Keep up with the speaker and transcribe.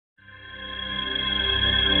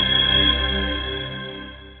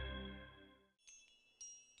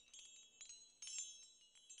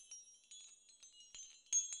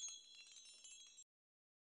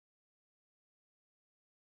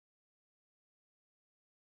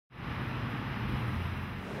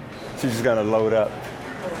She's just gonna load up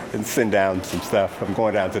and send down some stuff. I'm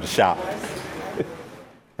going down to the shop.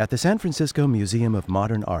 At the San Francisco Museum of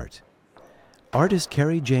Modern Art, artist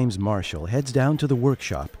Kerry James Marshall heads down to the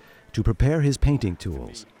workshop to prepare his painting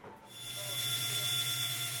tools.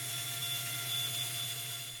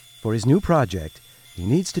 For his new project, he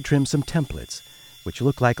needs to trim some templates, which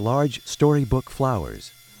look like large storybook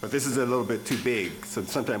flowers. But this is a little bit too big, so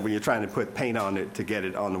sometimes when you're trying to put paint on it to get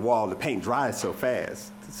it on the wall, the paint dries so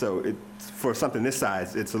fast. So for something this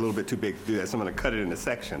size, it's a little bit too big to do that, so I'm going to cut it into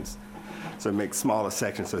sections. So it makes smaller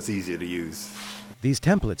sections so it's easier to use. These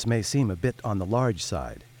templates may seem a bit on the large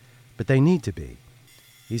side, but they need to be.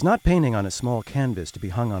 He's not painting on a small canvas to be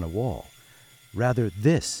hung on a wall. Rather,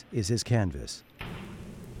 this is his canvas.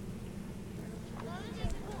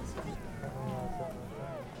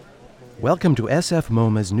 Welcome to SF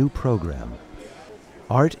MoMA's new program,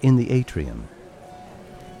 Art in the Atrium.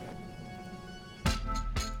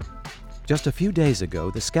 Just a few days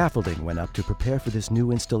ago, the scaffolding went up to prepare for this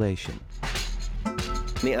new installation.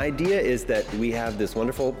 The idea is that we have this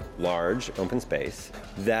wonderful, large, open space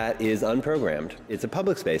that is unprogrammed. It's a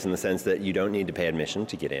public space in the sense that you don't need to pay admission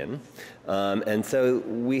to get in. And so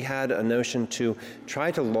we had a notion to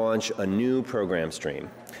try to launch a new program stream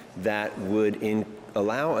that would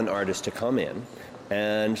allow an artist to come in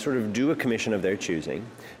and sort of do a commission of their choosing,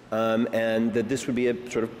 and that this would be a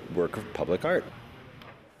sort of work of public art.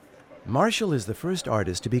 Marshall is the first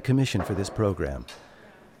artist to be commissioned for this program.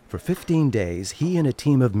 For 15 days, he and a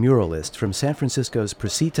team of muralists from San Francisco's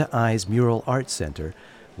Precita Eyes Mural Art Center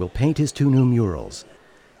will paint his two new murals.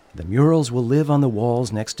 The murals will live on the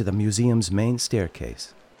walls next to the museum's main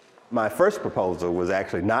staircase. My first proposal was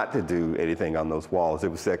actually not to do anything on those walls. It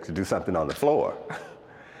was to do something on the floor.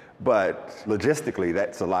 But logistically,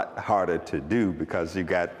 that's a lot harder to do because you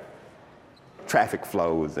got traffic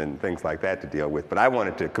flows and things like that to deal with. But I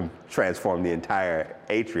wanted to transform the entire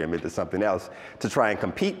atrium into something else to try and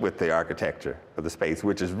compete with the architecture of the space,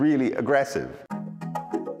 which is really aggressive.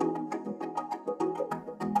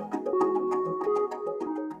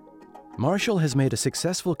 Marshall has made a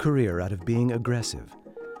successful career out of being aggressive.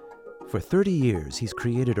 For 30 years, he's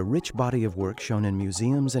created a rich body of work shown in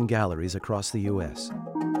museums and galleries across the U.S.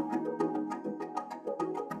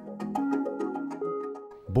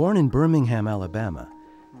 Born in Birmingham, Alabama,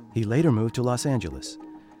 he later moved to Los Angeles,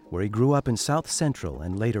 where he grew up in South Central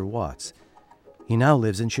and later Watts. He now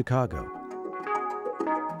lives in Chicago.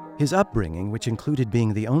 His upbringing, which included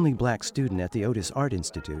being the only black student at the Otis Art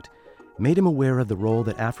Institute, made him aware of the role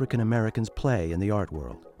that African Americans play in the art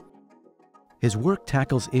world. His work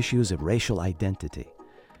tackles issues of racial identity,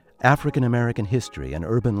 African American history, and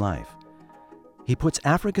urban life. He puts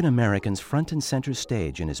African Americans front and center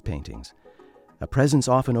stage in his paintings, a presence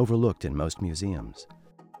often overlooked in most museums.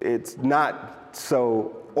 It's not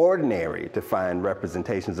so ordinary to find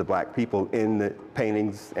representations of black people in the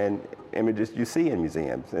paintings and images you see in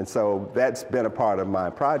museums. And so that's been a part of my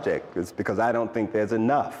project, is because I don't think there's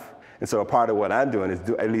enough. And so a part of what I'm doing is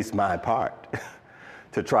do at least my part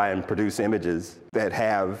to try and produce images that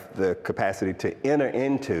have the capacity to enter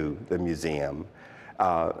into the museum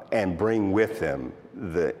and bring with them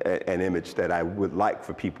an image that I would like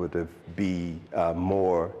for people to be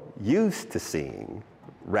more used to seeing,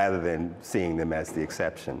 rather than seeing them as the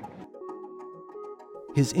exception.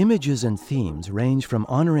 His images and themes range from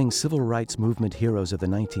honoring civil rights movement heroes of the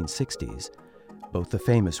 1960s, both the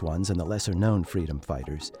famous ones and the lesser-known freedom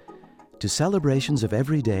fighters, to celebrations of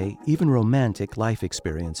everyday, even romantic life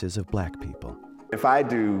experiences of black people. If I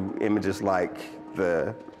do images like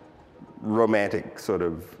the romantic sort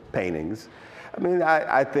of paintings, I mean,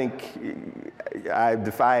 I think I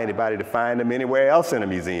defy anybody to find them anywhere else in a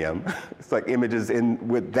museum. It's like images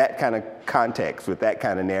with that kind of context, with that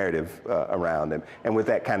kind of narrative around them, and with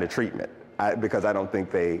that kind of treatment, because I don't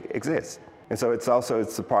think they exist. And so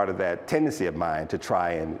it's a part of that tendency of mine to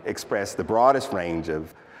try and express the broadest range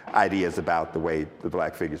of ideas about the way the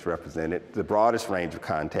black figure is represented, the broadest range of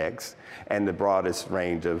contexts, and the broadest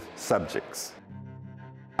range of subjects.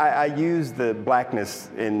 I use the blackness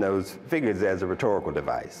in those figures as a rhetorical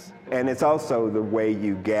device. And it's also the way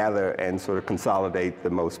you gather and sort of consolidate the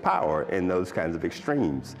most power in those kinds of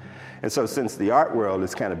extremes. And so since the art world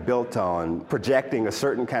is kind of built on projecting a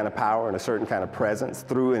certain kind of power and a certain kind of presence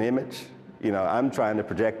through an image, you know, I'm trying to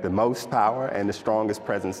project the most power and the strongest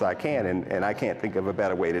presence I can, and I can't think of a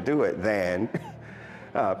better way to do it than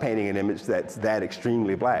painting an image that's that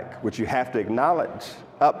extremely black, which you have to acknowledge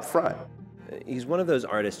up front. He's one of those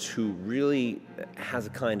artists who really has a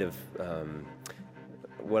kind of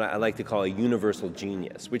what I like to call a universal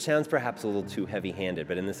genius, which sounds perhaps a little too heavy-handed,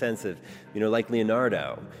 but in the sense of, like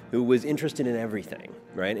Leonardo, who was interested in everything,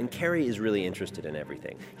 right? And Cary is really interested in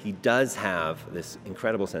everything. He does have this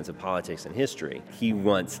incredible sense of politics and history. He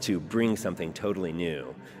wants to bring something totally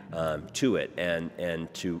new to it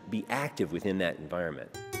and to be active within that environment.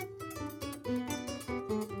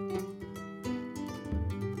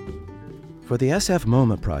 For the SF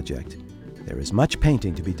MoMA project, there is much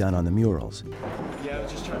painting to be done on the murals. Yeah, I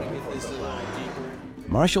was just trying to get this a little deeper.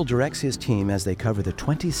 Marshall directs his team as they cover the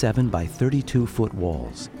 27 by 32-foot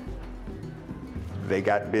walls. They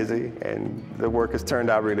got busy, and the work has turned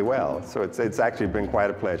out really well. So it's actually been quite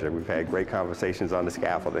a pleasure. We've had great conversations on the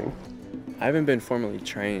scaffolding. I haven't been formally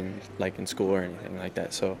trained like in school or anything like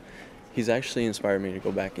that, so he's actually inspired me to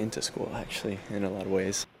go back into school, actually, in a lot of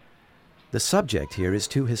ways. The subject here is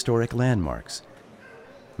two historic landmarks,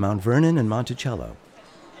 Mount Vernon and Monticello,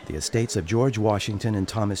 the estates of George Washington and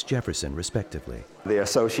Thomas Jefferson, respectively. They're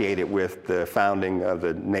associated with the founding of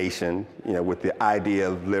the nation, with the idea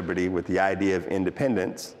of liberty, with the idea of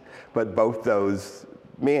independence. But both those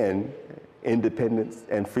men, independence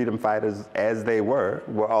and freedom fighters as they were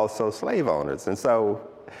also slave owners. And so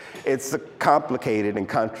it's a complicated and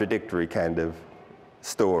contradictory kind of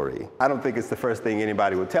story. I don't think it's the first thing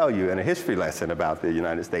anybody will tell you in a history lesson about the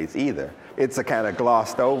United States either. It's a kind of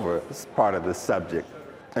glossed over part of the subject.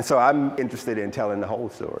 And so I'm interested in telling the whole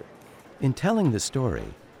story. In telling the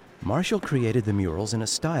story, Marshall created the murals in a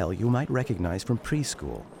style you might recognize from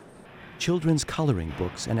preschool, children's coloring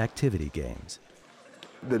books and activity games.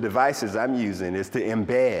 The devices I'm using is to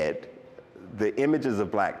embed the images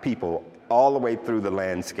of black people all the way through the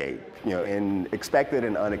landscape, in expected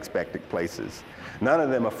and unexpected places. None of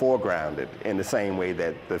them are foregrounded in the same way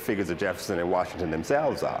that the figures of Jefferson and Washington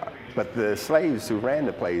themselves are. But the slaves who ran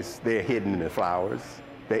the place, they're hidden in the flowers,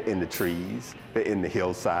 they're in the trees, they're in the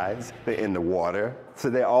hillsides, they're in the water.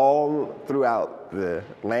 So they're all throughout the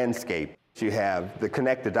landscape. You have the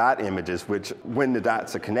connect-the-dot images, which, when the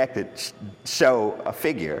dots are connected, show a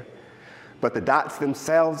figure. But the dots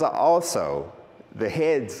themselves are also the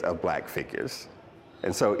heads of black figures.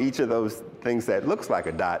 And so each of those things that looks like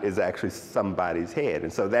a dot is actually somebody's head.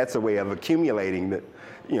 And so that's a way of accumulating the,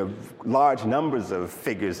 large numbers of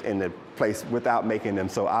figures in the place without making them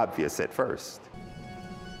so obvious at first.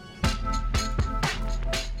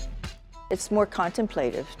 It's more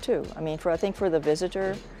contemplative too. I think for the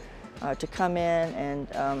visitor to come in and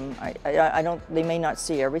they may not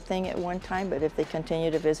see everything at one time, but if they continue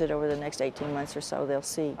to visit over the next 18 months or so, they'll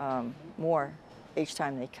see more each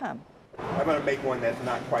time they come. I'm going to make one that's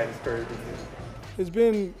not quite as curvy. It's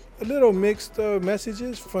been a little mixed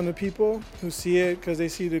messages from the people who see it because they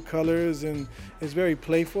see the colors and it's very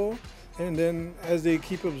playful. And then as they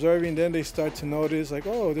keep observing, then they start to notice like,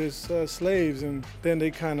 oh, there's slaves, and then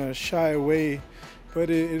they kind of shy away. But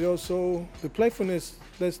it also, the playfulness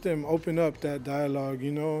lets them open up that dialogue,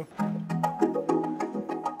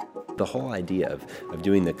 The whole idea of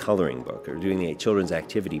doing the coloring book or doing the children's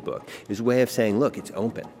activity book is a way of saying, look, it's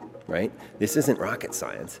open, right? This isn't rocket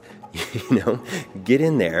science. Get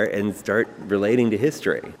in there and start relating to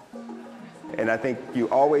history. And I think you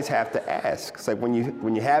always have to ask. It's like when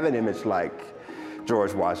you have an image like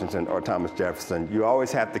George Washington or Thomas Jefferson, you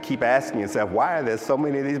always have to keep asking yourself, why are there so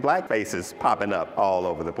many of these black faces popping up all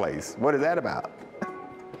over the place? What is that about?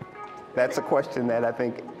 That's a question that I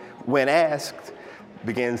think, when asked,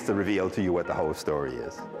 begins to reveal to you what the whole story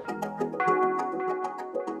is.